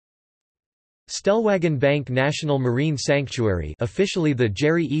Stellwagen Bank National Marine Sanctuary, officially the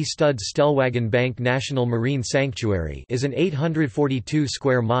Jerry E. Studs Stellwagen Bank National Marine Sanctuary, is an 842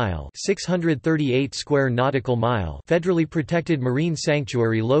 square mile (638 square nautical mile) federally protected marine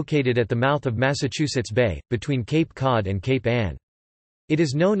sanctuary located at the mouth of Massachusetts Bay, between Cape Cod and Cape Ann. It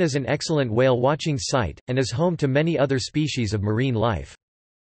is known as an excellent whale watching site, and is home to many other species of marine life.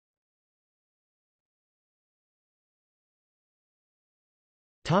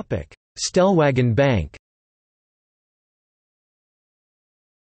 Stellwagen Bank.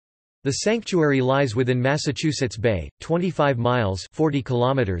 The sanctuary lies within Massachusetts Bay, 25 miles 40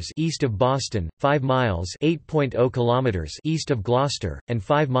 kilometers east of Boston, 5 miles 8.0 kilometers east of Gloucester, and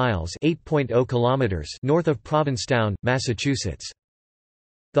 5 miles 8.0 kilometers north of Provincetown, Massachusetts.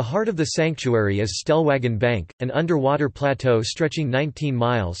 The heart of the sanctuary is Stellwagen Bank, an underwater plateau stretching 19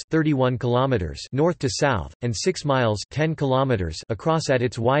 miles 31 kilometers north to south, and 6 miles 10 kilometers across at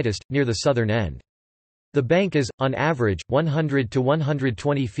its widest, near the southern end. The bank is, on average, 100 to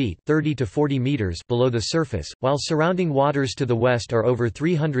 120 feet 30 to 40 meters below the surface, while surrounding waters to the west are over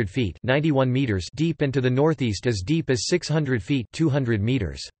 300 feet 91 meters deep and to the northeast as deep as 600 feet 200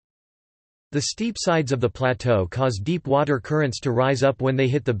 meters. The steep sides of the plateau cause deep water currents to rise up when they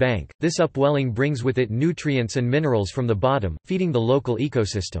hit the bank. This upwelling brings with it nutrients and minerals from the bottom, feeding the local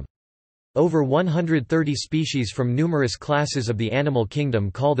ecosystem. Over 130 species from numerous classes of the animal kingdom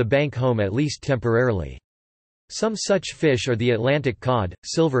call the bank home at least temporarily. Some such fish are the Atlantic cod,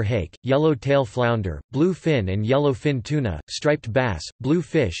 silver hake, yellow-tail flounder, blue fin and yellow fin tuna, striped bass, blue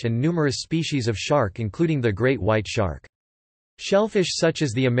fish and numerous species of shark including the great white shark. Shellfish such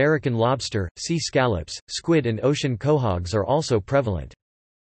as the American lobster, sea scallops, squid and ocean quahogs are also prevalent.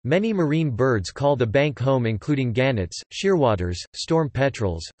 Many marine birds call the bank home including gannets, shearwaters, storm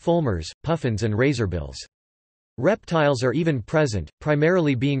petrels, fulmars, puffins and razorbills. Reptiles are even present,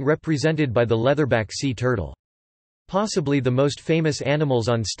 primarily being represented by the leatherback sea turtle. Possibly the most famous animals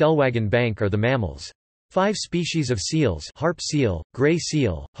on Stellwagen Bank are the mammals. 5 species of seals, harp seal, gray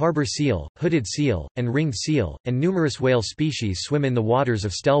seal, harbor seal, hooded seal, and ringed seal, and numerous whale species swim in the waters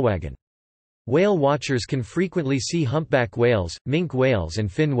of Stellwagen. Whale watchers can frequently see humpback whales, minke whales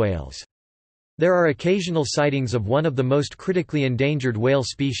and fin whales. There are occasional sightings of one of the most critically endangered whale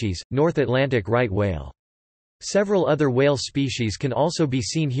species, North Atlantic right whale. Several other whale species can also be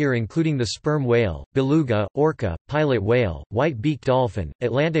seen here including the sperm whale, beluga, orca, pilot whale, white-beaked dolphin,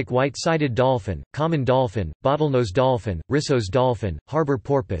 Atlantic white-sided dolphin, common dolphin, bottlenose dolphin, Risso's dolphin, harbor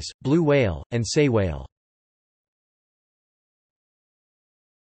porpoise, blue whale, and sei whale.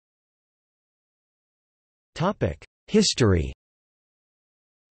 History.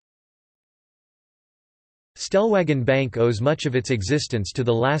 Stellwagen Bank owes much of its existence to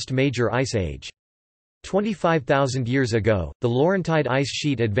the last major ice age. 25,000 years ago, the Laurentide ice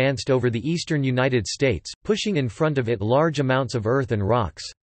sheet advanced over the eastern United States, pushing in front of it large amounts of earth and rocks.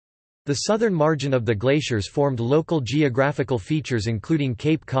 The southern margin of the glaciers formed local geographical features including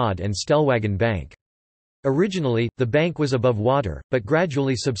Cape Cod and Stellwagen Bank. Originally, the bank was above water, but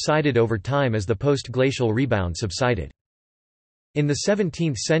gradually subsided over time as the post-glacial rebound subsided. In the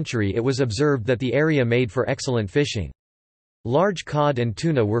 17th century it was observed that the area made for excellent fishing. Large cod and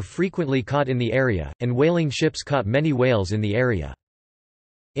tuna were frequently caught in the area, and whaling ships caught many whales in the area.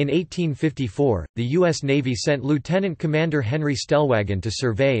 In 1854, the U.S. Navy sent Lieutenant Commander Henry Stellwagen to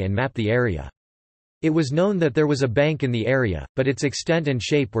survey and map the area. It was known that there was a bank in the area, but its extent and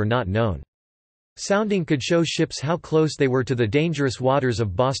shape were not known. Sounding could show ships how close they were to the dangerous waters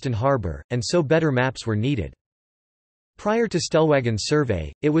of Boston Harbor, and so better maps were needed. Prior to Stellwagen's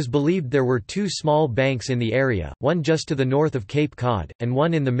survey, it was believed there were 2 small banks in the area, one just to the north of Cape Cod, and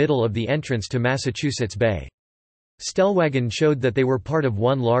one in the middle of the entrance to Massachusetts Bay. Stellwagen showed that they were part of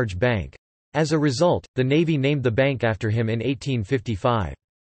one large bank. As a result, the Navy named the bank after him in 1855.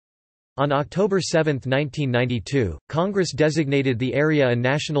 On October 7, 1992, Congress designated the area a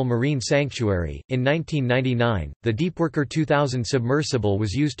National Marine Sanctuary. In 1999, the Deepworker 2000 submersible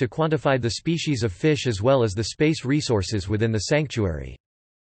was used to quantify the species of fish as well as the space resources within the sanctuary.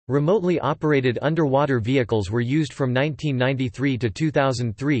 Remotely operated underwater vehicles were used from 1993 to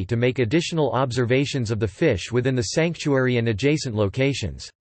 2003 to make additional observations of the fish within the sanctuary and adjacent locations.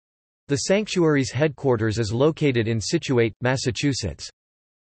 The sanctuary's headquarters is located in Scituate, Massachusetts.